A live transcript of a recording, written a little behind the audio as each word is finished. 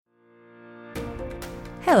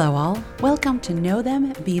Hello, all. Welcome to Know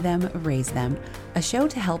Them, Be Them, Raise Them, a show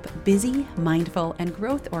to help busy, mindful, and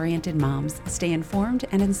growth oriented moms stay informed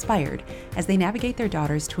and inspired as they navigate their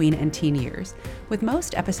daughters' tween and teen years, with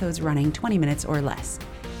most episodes running 20 minutes or less.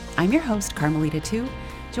 I'm your host, Carmelita Tu.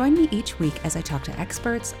 Join me each week as I talk to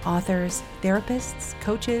experts, authors, therapists,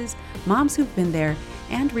 coaches, moms who've been there,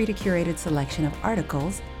 and read a curated selection of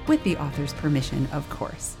articles with the author's permission, of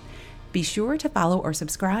course. Be sure to follow or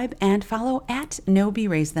subscribe and follow at Know Be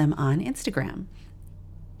Raise Them on Instagram.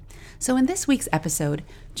 So in this week's episode,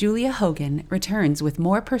 Julia Hogan returns with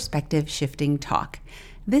more perspective shifting talk,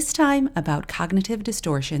 this time about cognitive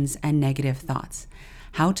distortions and negative thoughts,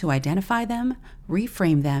 how to identify them,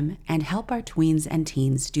 reframe them, and help our tweens and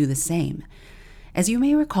teens do the same. As you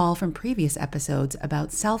may recall from previous episodes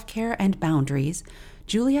about self-care and boundaries,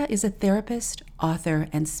 Julia is a therapist, author,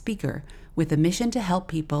 and speaker with a mission to help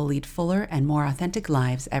people lead fuller and more authentic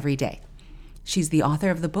lives every day. She's the author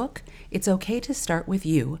of the book, It's Okay to Start With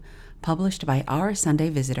You, published by Our Sunday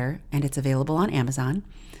Visitor, and it's available on Amazon.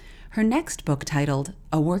 Her next book, titled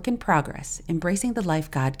A Work in Progress, Embracing the Life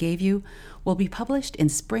God Gave You, will be published in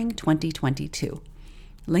spring 2022.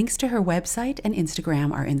 Links to her website and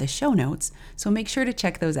Instagram are in the show notes, so make sure to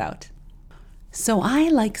check those out. So I,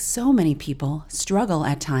 like so many people, struggle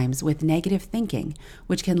at times with negative thinking,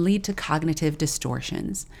 which can lead to cognitive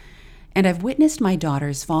distortions. And I've witnessed my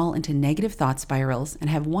daughters fall into negative thought spirals and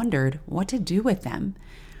have wondered what to do with them.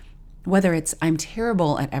 Whether it's I'm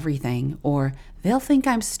terrible at everything, or they'll think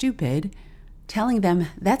I'm stupid, telling them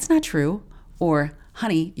that's not true, or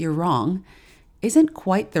honey, you're wrong, isn't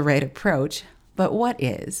quite the right approach, but what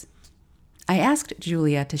is? I asked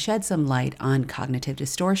Julia to shed some light on cognitive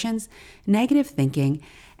distortions, negative thinking,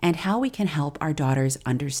 and how we can help our daughters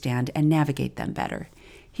understand and navigate them better.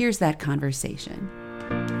 Here's that conversation.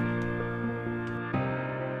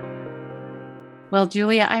 Well,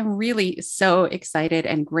 Julia, I'm really so excited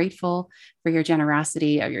and grateful for your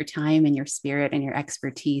generosity of your time and your spirit and your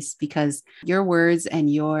expertise, because your words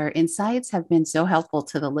and your insights have been so helpful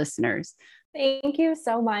to the listeners. Thank you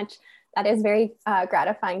so much. That is very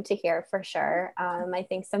gratifying to hear, for sure. I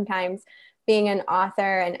think sometimes being an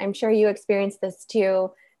author, and I'm sure you experience this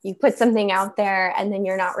too, you put something out there and then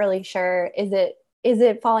you're not really sure, is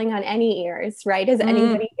it falling on any ears, right? Is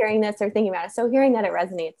anybody hearing this or thinking about it? So hearing that it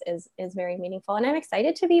resonates is very meaningful. And I'm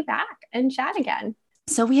excited to be back and chat again.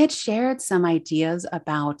 So we had shared some ideas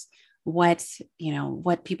about what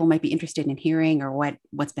people might be interested in hearing, or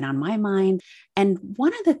what's been on my mind. And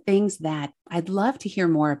one of the things that I'd love to hear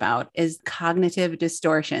more about is cognitive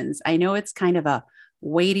distortions. I know it's kind of a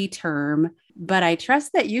weighty term, but I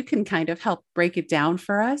trust that you can kind of help break it down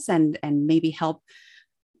for us and maybe help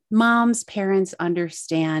moms, parents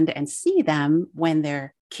understand and see them when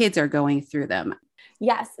their kids are going through them.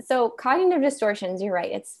 Yes. So cognitive distortions, you're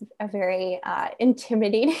right. It's a very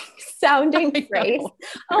intimidating sounding phrase.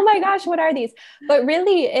 Oh my gosh, what are these? But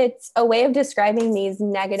really, it's a way of describing these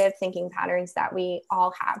negative thinking patterns that we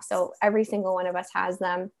all have. So every single one of us has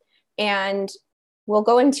them. And we'll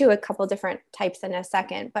go into a couple different types in a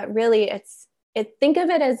second. But really, think of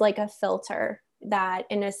it as like a filter that,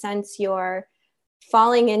 in a sense, you're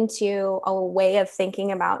falling into a way of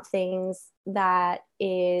thinking about things that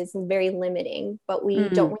is very limiting, but we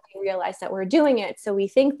don't really realize that we're doing it. So we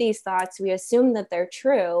think these thoughts, we assume that they're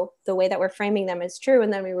true, the way that we're framing them is true,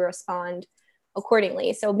 and then we respond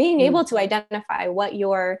accordingly. So being able to identify what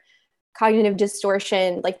your cognitive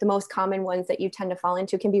distortion, like the most common ones that you tend to fall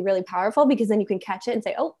into, can be really powerful, because then you can catch it and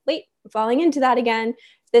say, oh, wait, I'm falling into that again.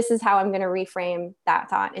 This is how I'm going to reframe that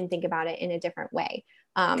thought and think about it in a different way.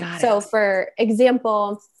 So for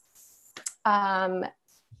example,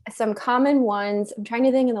 some common ones, I'm trying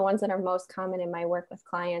to think of the ones that are most common in my work with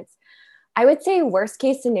clients. I would say worst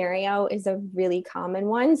case scenario is a really common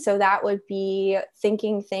one. So that would be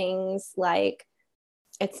thinking things like,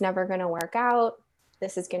 it's never going to work out.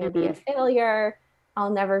 This is going to be a failure. I'll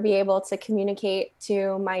never be able to communicate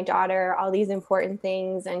to my daughter all these important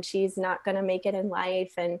things, and she's not going to make it in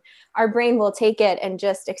life. And our brain will take it and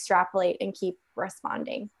just extrapolate and keep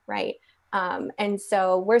responding, right? And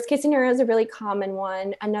so worst case scenario is a really common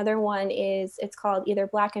one. Another one is, it's called either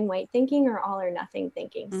black and white thinking or all or nothing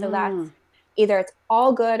thinking. So that's either it's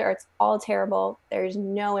all good or it's all terrible. There's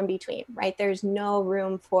no in between, right? There's no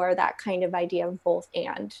room for that kind of idea of both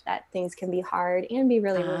and, that things can be hard and be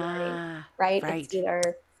really rewarding, right? It's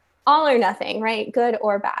either all or nothing, right? Good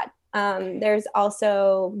or bad. There's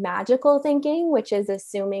also magical thinking, which is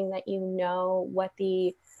assuming that you know what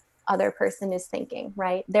the other person is thinking,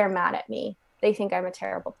 right? They're mad at me. They think I'm a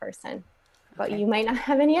terrible person, but you might not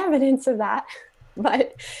have any evidence of that.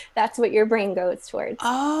 but that's what your brain goes towards.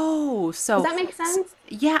 Oh, Does that make sense?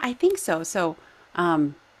 yeah, I think so.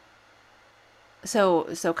 Um,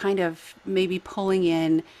 so kind of maybe pulling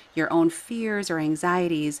in your own fears or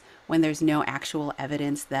anxieties when there's no actual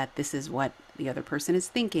evidence that this is what the other person is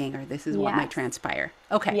thinking or this is what might Yes. transpire.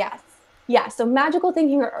 Okay. Yes. Yeah. So magical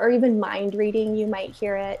thinking or even mind reading, you might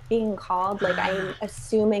hear it being called. Like I'm Ah,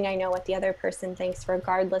 assuming I know what the other person thinks,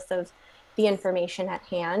 regardless of the information at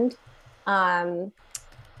hand. Um,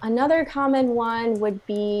 Another common one would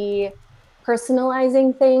be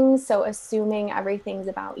personalizing things. So, assuming everything's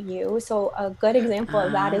about you. So, a good example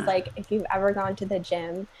of that is ah, like if you've ever gone to the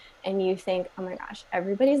gym and you think, oh my gosh,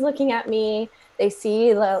 everybody's looking at me. They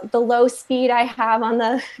see the low speed I have on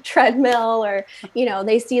the treadmill, or,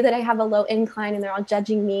 they see that I have a low incline and they're all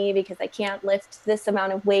judging me because I can't lift this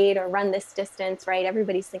amount of weight or run this distance, right?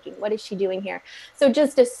 Everybody's thinking, what is she doing here? So,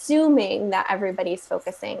 just assuming that everybody's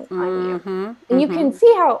focusing on you. mm-hmm, And you mm-hmm. can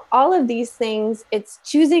see how all of these things, it's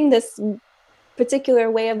choosing this particular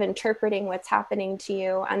way of interpreting what's happening to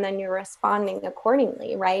you, and then you're responding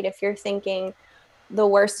accordingly, right? If you're thinking the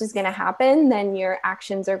worst is going to happen, then your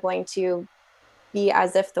actions are going to be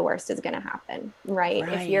as if the worst is going to happen, right?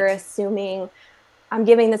 If you're Right. assuming I'm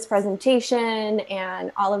giving this presentation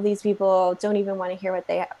and all of these people don't even want to hear what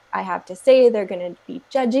I have to say. They're going to be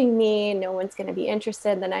judging me. No one's going to be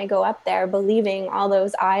interested. Then I go up there believing all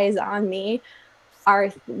those eyes on me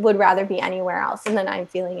would rather be anywhere else. And then I'm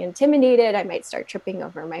feeling intimidated. I might start tripping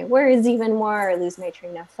over my words even more or lose my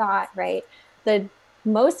train of thought, right? The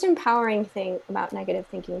most empowering thing about negative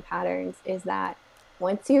thinking patterns is that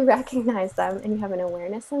once you recognize them and you have an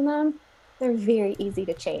awareness in them, they're very easy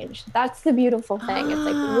to change. That's the beautiful thing. It's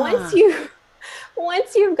like once Ah, you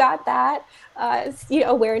once you've got that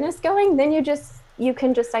awareness going, then you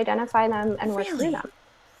can just identify them and work through really? them.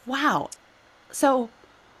 Wow. So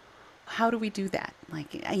how do we do that?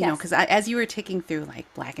 Like, Yes. because as you were ticking through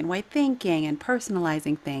like black and white thinking and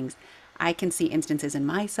personalizing things, I can see instances in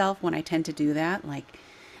myself when I tend to do that. Like,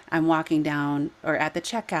 I'm walking down or at the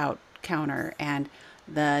checkout counter and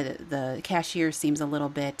the cashier seems a little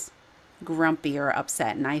bit grumpy or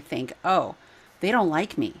upset, and I think, oh, they don't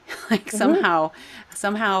like me. Like Mm-hmm.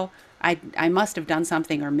 somehow I must have done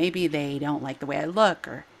something, or maybe they don't like the way I look,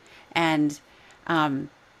 or and um,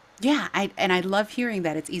 yeah, I love hearing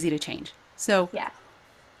that it's easy to change. So Yes.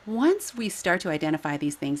 once we start to identify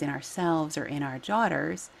these things in ourselves or in our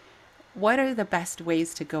daughters, what are the best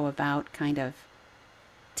ways to go about kind of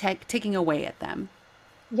taking away at them?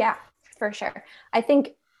 Yeah, for sure. I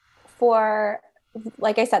think for,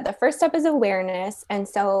 like I said, the first step is awareness. And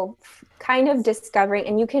so, kind of discovering,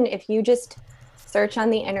 and you can, if you just search on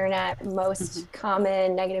the internet, Mm-hmm. most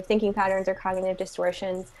common negative thinking patterns or cognitive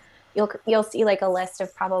distortions, you'll see like a list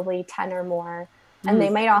of probably 10 or more, and Mm. they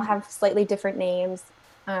might all have slightly different names,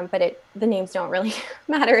 but the names don't really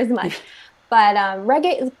matter as Yeah. much. But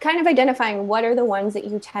kind of identifying what are the ones that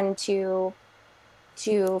you tend to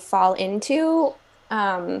fall into,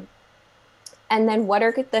 um, and then what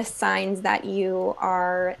are the signs that you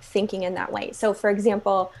are thinking in that way. So for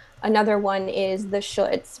example, another one is the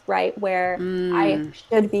shoulds, right? Where I Mm.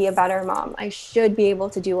 should be a better mom, I should be able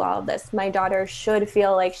to do all of this, my daughter should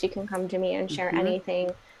feel like she can come to me and share Mm-hmm.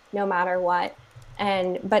 anything no matter what.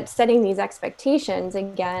 And but setting these expectations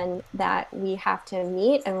again that we have to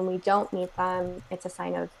meet, and when we don't meet them, it's a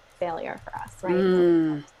sign of failure for us, right? And then we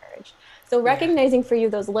feel Mm. discouraged. So Yeah. recognizing for you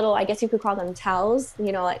those little, I guess you could call them tells,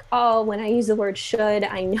 like, oh, when I use the word should,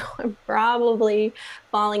 I know I'm probably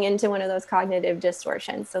falling into one of those cognitive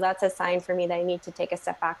distortions. So that's a sign for me that I need to take a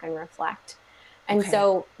step back and reflect. And Okay.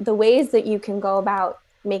 so the ways that you can go about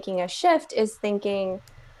making a shift is thinking,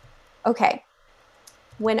 okay,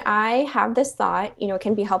 when I have this thought, it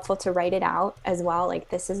can be helpful to write it out as well. Like,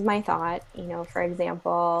 this is my thought, for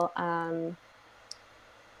example,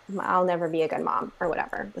 I'll never be a good mom or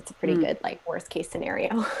whatever. That's a pretty Mm. good, like, worst case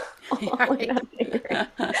scenario. Right.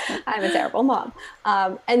 I'm a terrible mom.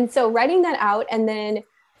 And so writing that out, and then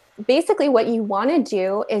basically what you want to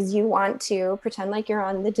do is you want to pretend like you're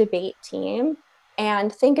on the debate team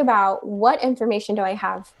and think about what information do I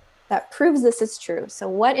have that proves this is true. So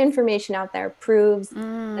what information out there proves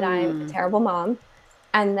that I'm a Mm. terrible mom?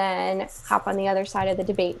 And then hop on the other side of the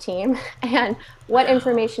debate team. And what Wow.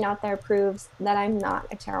 information out there proves that I'm not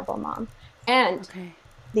a terrible mom? And Okay.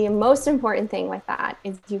 the most important thing with that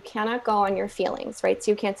is you cannot go on your feelings, right?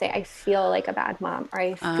 So you can't say, I feel like a bad mom, or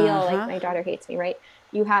I feel like Uh-huh. my daughter hates me, right?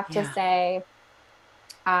 You have to Yeah. say,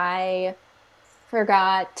 I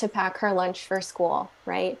forgot to pack her lunch for school,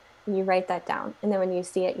 right? And you write that down. And then when you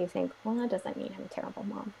see it, you think, well, that doesn't mean I'm a terrible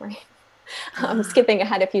mom, right? I'm skipping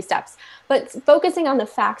ahead a few steps, but focusing on the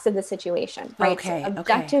facts of the situation, right? So Okay, okay.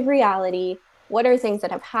 objective reality, what are things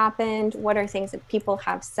that have happened? What are things that people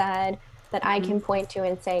have said that I Hmm. can point to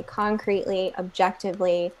and say concretely,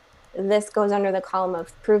 objectively, this goes under the column of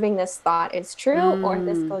proving this thought is true, or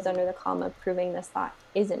this Mm. goes under the column of proving this thought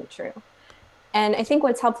isn't true. And I think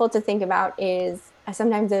what's helpful to think about is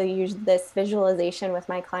sometimes I'll use this visualization with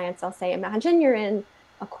my clients. I'll say, imagine you're in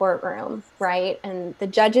a courtroom, right? And the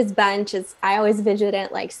judge's bench is, I always vision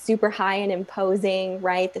it like super high and imposing,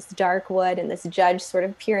 right? This dark wood and this judge sort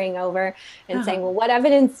of peering over and Uh-huh. saying, well, what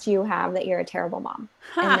evidence do you have that you're a terrible mom?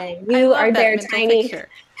 And Ha! then I you love are that there mental tiny, picture.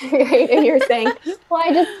 right? And you're saying, well,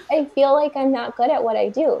 I feel like I'm not good at what I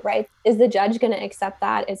do, right? Is the judge going to accept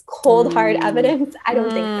that as cold, hard Mm. evidence? I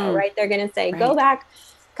don't think so, Mm. right? They're going to say, go Right. back,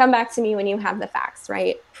 come back to me when you have the facts,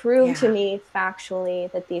 right? Prove to Yeah. me factually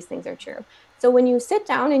that these things are true. So when you sit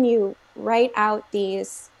down and you write out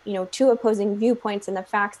these, two opposing viewpoints and the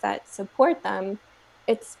facts that support them,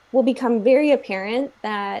 it's will become very apparent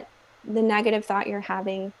that the negative thought you're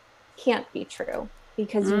having can't be true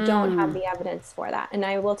because you don't have Mm. the evidence for that. And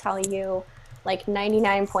I will tell you, like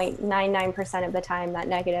 99.99% of the time, that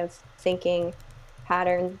negative thinking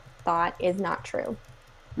pattern thought is not true.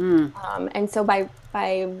 Mm. And so by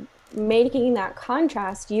making that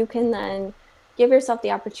contrast, you can then give yourself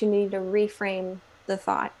the opportunity to reframe the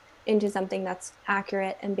thought into something that's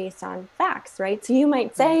accurate and based on facts, right? So you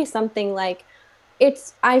might say Right. something like,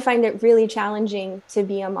 I find it really challenging to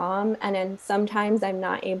be a mom, and then sometimes I'm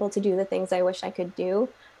not able to do the things I wish I could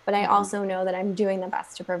do, but I Mm-hmm. also know that I'm doing the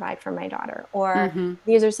best to provide for my daughter. Or Mm-hmm.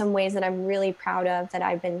 these are some ways that I'm really proud of that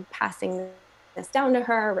I've been passing this down to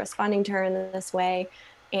her, responding to her in this way.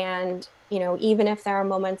 And, even if there are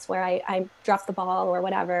moments where I drop the ball or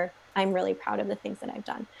whatever, I'm really proud of the things that I've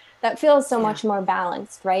done. That feels so Yeah. much more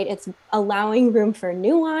balanced, right? It's allowing room for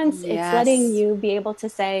nuance. It's letting Yes. you be able to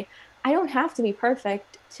say, I don't have to be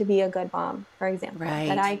perfect to be a good mom, for example,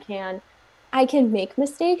 that Right. I can make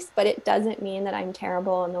mistakes, but it doesn't mean that I'm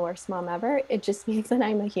terrible and the worst mom ever. It just means that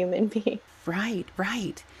I'm a human being. Right.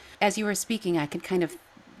 Right. As you were speaking, I could kind of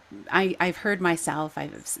I've heard myself.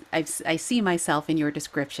 I see myself in your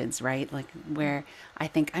descriptions, right? Like where I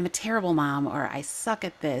think I'm a terrible mom or I suck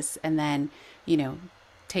at this, and then you know,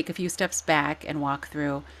 take a few steps back and walk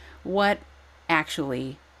through what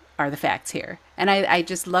actually are the facts here. And I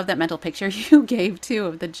just love that mental picture you gave too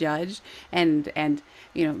of the judge, and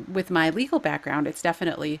with my legal background, it's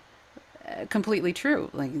definitely completely true.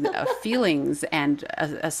 Like feelings and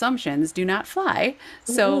assumptions do not fly.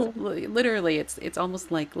 So Mm-mm. literally, it's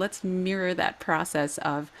almost like let's mirror that process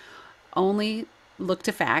of only look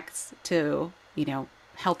to facts to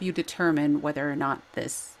help you determine whether or not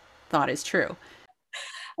this thought is true.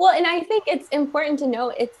 Well, and I think it's important to know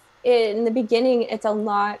it's in the beginning, it's a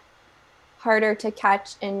lot harder to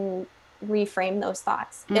catch and reframe those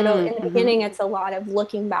thoughts. In the Mm-hmm. beginning, it's a lot of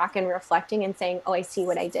looking back and reflecting and saying, oh, I see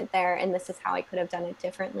what I did there. And this is how I could have done it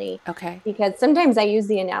differently. Okay. Because sometimes I use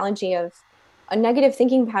the analogy of a negative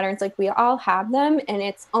thinking patterns, like we all have them. And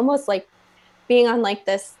it's almost like being on like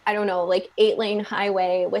this, I don't know, like 8-lane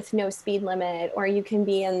highway with no speed limit, or you can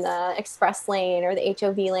be in the express lane or the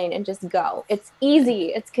HOV lane and just go. It's Okay.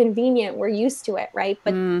 easy, it's convenient, we're used to it, right?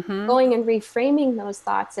 But Mm-hmm. going and reframing those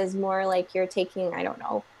thoughts is more like you're taking, I don't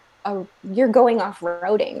know, you're going off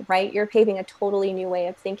roading, right? You're paving a totally new way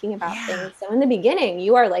of thinking about Yeah. things. So in the beginning,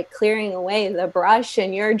 you are like clearing away the brush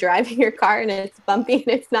and you're driving your car and it's bumpy and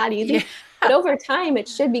it's not Yeah. easy. But over time, it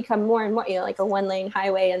should become more and more, like a 1-lane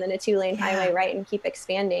highway and then a 2-lane highway, Yeah. right? And keep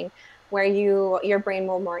expanding where your brain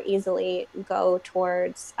will more easily go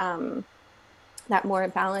towards that more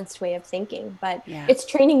balanced way of thinking. But Yeah. it's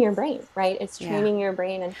training your brain, right? It's Yeah. training your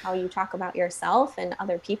brain and how you talk about yourself and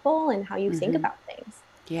other people and how you think Mm-hmm. about things.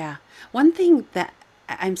 Yeah. One thing that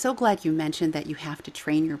I'm so glad you mentioned that you have to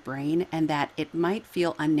train your brain and that it might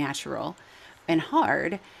feel unnatural and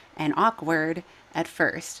hard and awkward at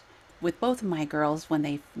first. With both of my girls, when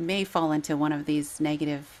they may fall into one of these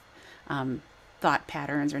negative um, thought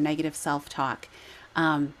patterns or negative self talk,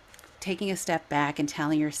 um, taking a step back and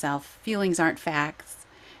telling yourself feelings aren't facts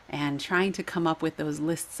and trying to come up with those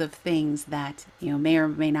lists of things that may or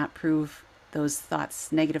may not prove those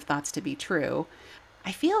thoughts, negative thoughts, to be true.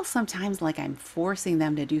 I feel sometimes like I'm forcing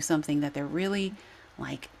them to do something that they're really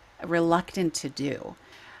like reluctant to do.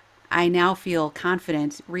 I now feel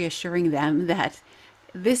confident reassuring them that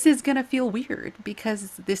this is going to feel weird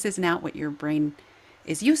because this is not what your brain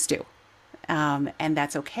is used to. And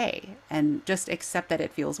that's okay. And just accept that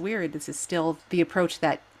it feels weird. This is still the approach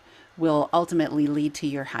that will ultimately lead to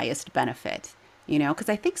your highest benefit. Because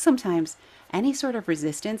I think sometimes any sort of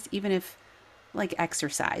resistance, even if like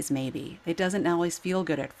exercise, maybe. It doesn't always feel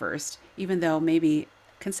good at first, even though maybe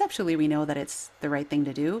conceptually we know that it's the right thing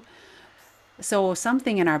to do. So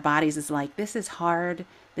something in our bodies is like, this is hard,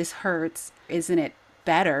 this hurts. Isn't it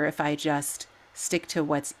better if I just stick to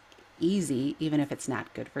what's easy, even if it's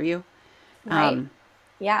not good for you? Right.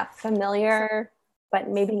 Yeah. Familiar, but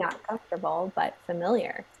maybe not comfortable, but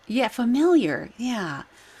familiar. Yeah, familiar. Yeah.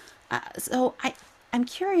 I'm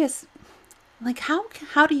curious, like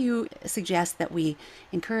how do you suggest that we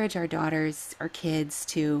encourage our daughters or kids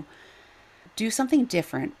to do something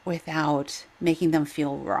different without making them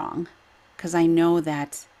feel wrong? Because I know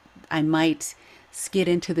that I might skid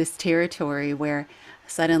into this territory where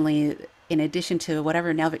suddenly, in addition to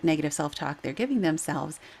whatever negative self talk they're giving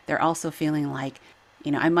themselves, they're also feeling like,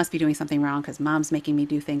 I must be doing something wrong because mom's making me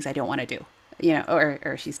do things I don't want to do,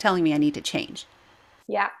 or she's telling me I need to change.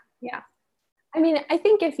 Yeah. Yeah. I mean, I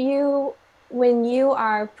think when you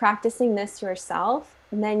are practicing this yourself,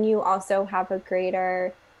 then you also have a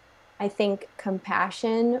greater, I think,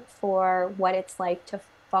 compassion for what it's like to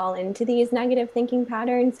fall into these negative thinking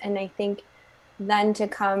patterns. And I think then to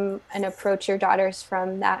come and approach your daughters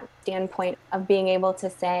from that standpoint of being able to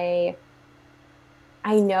say,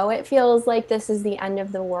 I know it feels like this is the end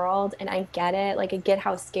of the world, and I get it. Like, I get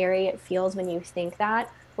how scary it feels when you think that.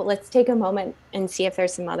 But let's take a moment and see if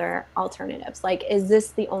there's some other alternatives. Like, is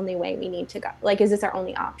this the only way we need to go? Like, is this our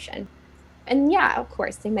only option? And yeah, of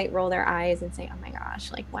course, they might roll their eyes and say, oh my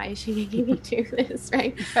gosh, like, why is she making me do this?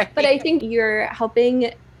 Right. But I Right. think you're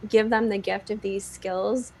helping give them the gift of these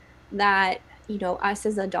skills that, us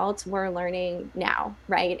as adults, we're learning now.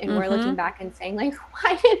 Right. And we're looking Mm-hmm. back and saying, like,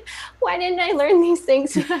 why didn't I learn these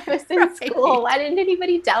things when I was in school? Right. Why didn't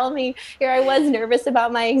anybody tell me? Here I was nervous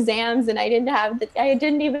about my exams and I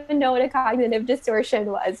didn't even know what a cognitive distortion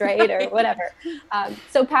was, right? Or Right. whatever.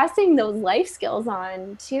 So passing those life skills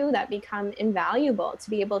on too, that become invaluable to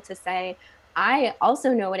be able to say, I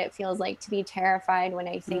also know what it feels like to be terrified when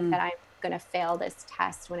I think Mm, that I'm going to fail this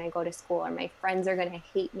test when I go to school, or my friends are going to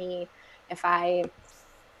hate me if I,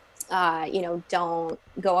 don't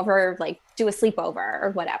go over, like, do a sleepover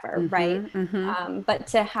or whatever. Right. mm-hmm. Mm-hmm. But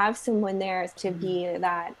to have someone there to be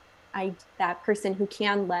that person who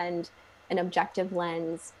can lend an objective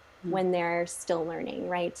lens Mm-hmm. when they're still learning,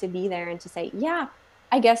 right? To be there and to say, yeah,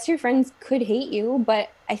 I guess your friends could hate you,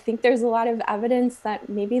 but I think there's a lot of evidence that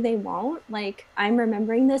maybe they won't. Like, I'm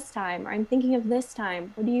remembering this time, or I'm thinking of this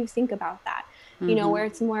time. What do you think about that? Mm-hmm. Where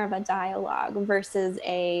it's more of a dialogue versus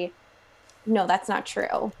no, that's not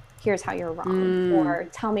true. Here's how you're wrong. Mm, Or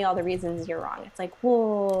tell me all the reasons you're wrong. It's like,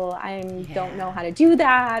 whoa, I don't know yeah. how to do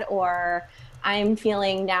that. Or I'm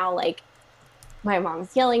feeling now like my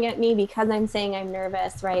mom's yelling at me because I'm saying I'm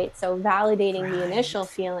nervous, right? So validating the initial Right.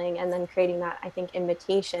 feeling and then creating that, I think,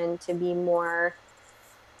 invitation to be more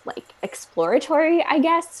like exploratory, I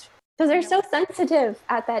guess, because they're so sensitive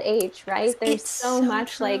at that age, right? There's It's so so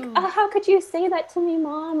much like, true. oh, how could you say that to me,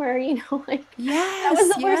 mom? Or, like, that was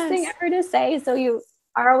Yes, the worst thing yes. ever to say. So you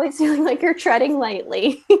are always feeling like you're treading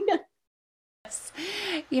lightly.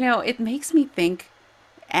 It makes me think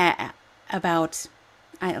about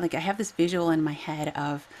I have this visual in my head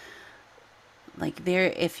of like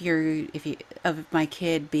there if you of my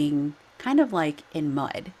kid being kind of like in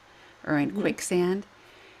mud or in Mhm. quicksand,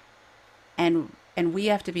 and we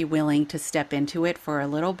have to be willing to step into it for a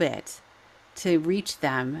little bit to reach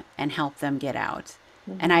them and help them get out.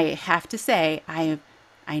 And Mhm. I have to say, I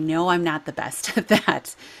know I'm not the best at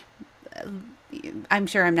that. I'm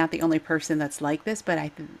sure I'm not the only person that's like this, but I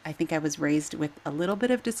think I was raised with a little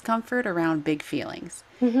bit of discomfort around big feelings.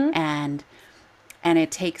 Mhm. And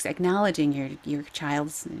it takes acknowledging your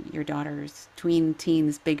child's, your daughter's tween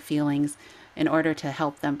teens big feelings in order to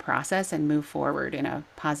help them process and move forward in a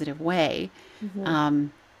positive way. Mhm.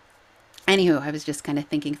 Um, Anywho, I was just kind of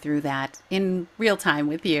thinking through that in real time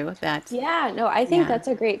with you. That, Yeah, no, I think yeah. that's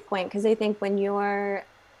a great point, because I think when you're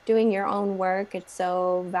doing your own work, it's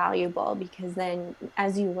so valuable, because then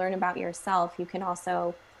as you learn about yourself, you can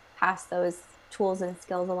also pass those tools and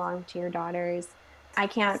skills along to your daughters. I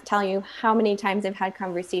can't tell you how many times I've had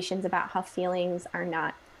conversations about how feelings are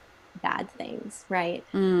not bad things, right?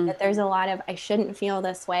 Mm, That there's a lot of, I shouldn't feel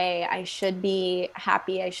this way. I should be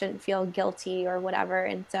happy. I shouldn't feel guilty or whatever.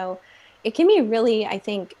 And so it can be really, I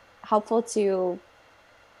think, helpful to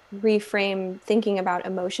reframe thinking about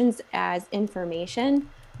emotions as information.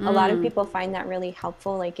 A lot of mm, people find that really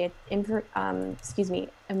helpful. Like,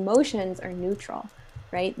 emotions are neutral,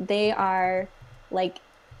 right? They are like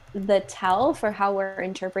the tell for how we're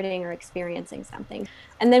interpreting or experiencing something.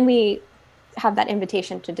 And then we have that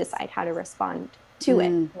invitation to decide how to respond to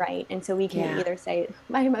it, right? And so we can either say,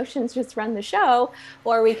 my emotions just run the show,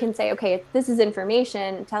 or we can say, okay, this is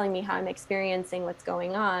information telling me how I'm experiencing what's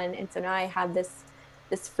going on. And so now I have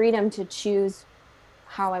this freedom to choose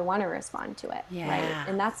how I want to respond to it, right?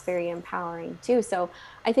 And that's very empowering too. So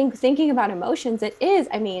I think thinking about emotions, it is,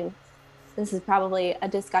 I mean, this is probably a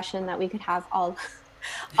discussion that we could have all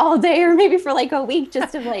day, or maybe for like a week,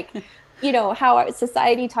 just of like, you know, how our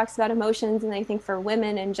society talks about emotions. And I think for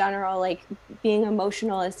women in general, like being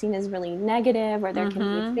emotional is seen as really negative, or there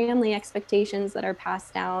can be family expectations that are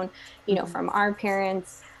passed down, you know, from our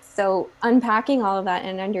parents. So unpacking all of that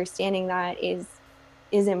and understanding that is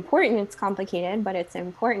important. It's complicated, but it's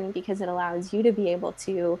important because it allows you to be able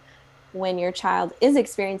to, when your child is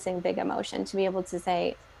experiencing big emotion, to be able to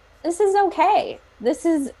say, this is okay. This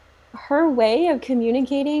is her way of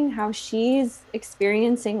communicating how she's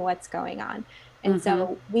experiencing what's going on. And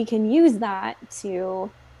so we can use that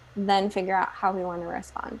to then figure out how we want to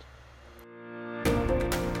respond.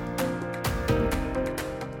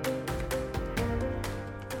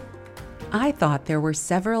 I thought there were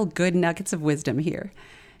several good nuggets of wisdom here.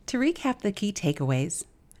 To recap the key takeaways,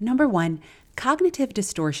 number 1, cognitive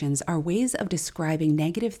distortions are ways of describing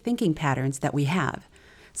negative thinking patterns that we have.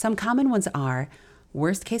 Some common ones are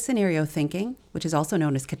worst case scenario thinking, which is also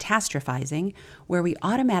known as catastrophizing, where we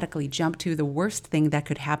automatically jump to the worst thing that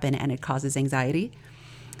could happen and it causes anxiety.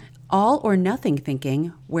 All or nothing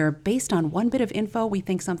thinking, where based on one bit of info, we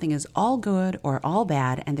think something is all good or all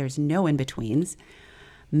bad and there's no in-betweens.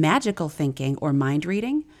 Magical thinking or mind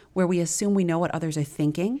reading, where we assume we know what others are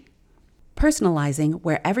thinking. Personalizing,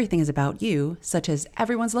 where everything is about you, such as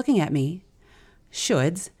everyone's looking at me.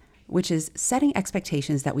 Shoulds, which is setting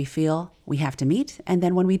expectations that we feel we have to meet, and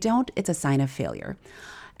then when we don't, it's a sign of failure.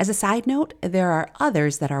 As a side note, there are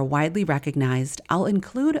others that are widely recognized. I'll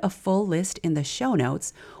include a full list in the show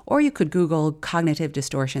notes, or you could Google cognitive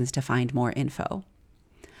distortions to find more info.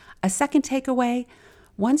 A second takeaway,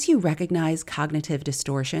 once you recognize cognitive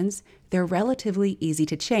distortions, they're relatively easy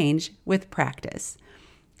to change with practice.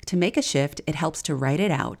 To make a shift, it helps to write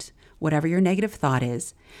it out, whatever your negative thought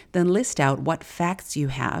is, then list out what facts you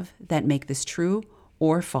have that make this true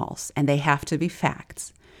or false, and they have to be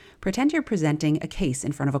facts. Pretend you're presenting a case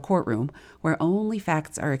in front of a courtroom where only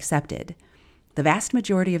facts are accepted. The vast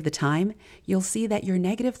majority of the time, you'll see that your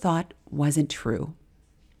negative thought wasn't true.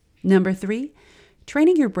 Number 3,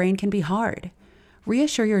 training your brain can be hard.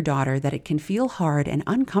 Reassure your daughter that it can feel hard and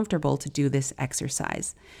uncomfortable to do this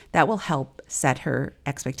exercise. That will help set her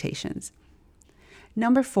expectations.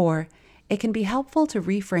 Number 4, it can be helpful to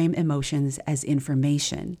reframe emotions as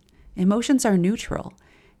information. Emotions are neutral.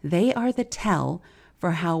 They are the tell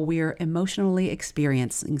for how we're emotionally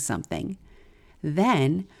experiencing something.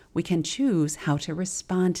 Then we can choose how to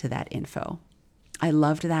respond to that info. I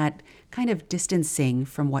loved that kind of distancing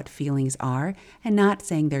from what feelings are and not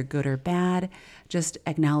saying they're good or bad, just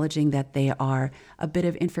acknowledging that they are a bit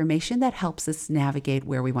of information that helps us navigate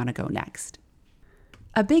where we want to go next.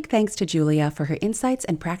 A big thanks to Julia for her insights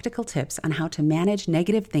and practical tips on how to manage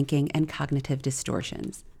negative thinking and cognitive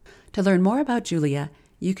distortions. To learn more about Julia,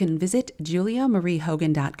 you can visit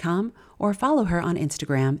juliamariehogan.com or follow her on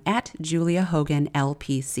Instagram at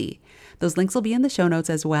juliahoganlpc. Those links will be in the show notes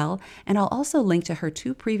as well, and I'll also link to her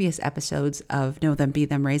 2 previous episodes of Know Them, Be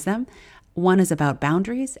Them, Raise Them. One is about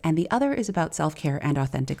boundaries, and the other is about self-care and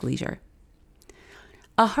authentic leisure.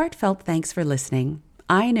 A heartfelt thanks for listening.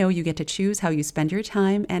 I know you get to choose how you spend your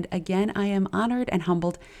time, and again, I am honored and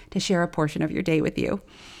humbled to share a portion of your day with you.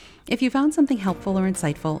 If you found something helpful or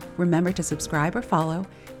insightful, remember to subscribe or follow,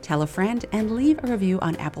 tell a friend, and leave a review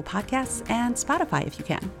on Apple Podcasts and Spotify if you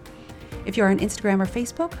can. If you're on Instagram or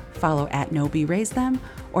Facebook, follow at KnowBeRaiseThem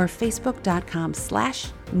or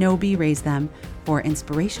facebook.com/KnowBeRaiseThem for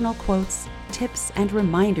inspirational quotes, tips, and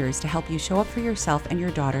reminders to help you show up for yourself and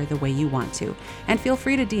your daughter the way you want to. And feel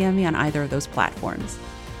free to DM me on either of those platforms.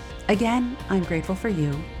 Again, I'm grateful for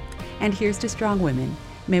you. And here's to strong women.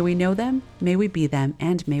 May we know them, may we be them,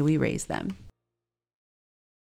 and may we raise them.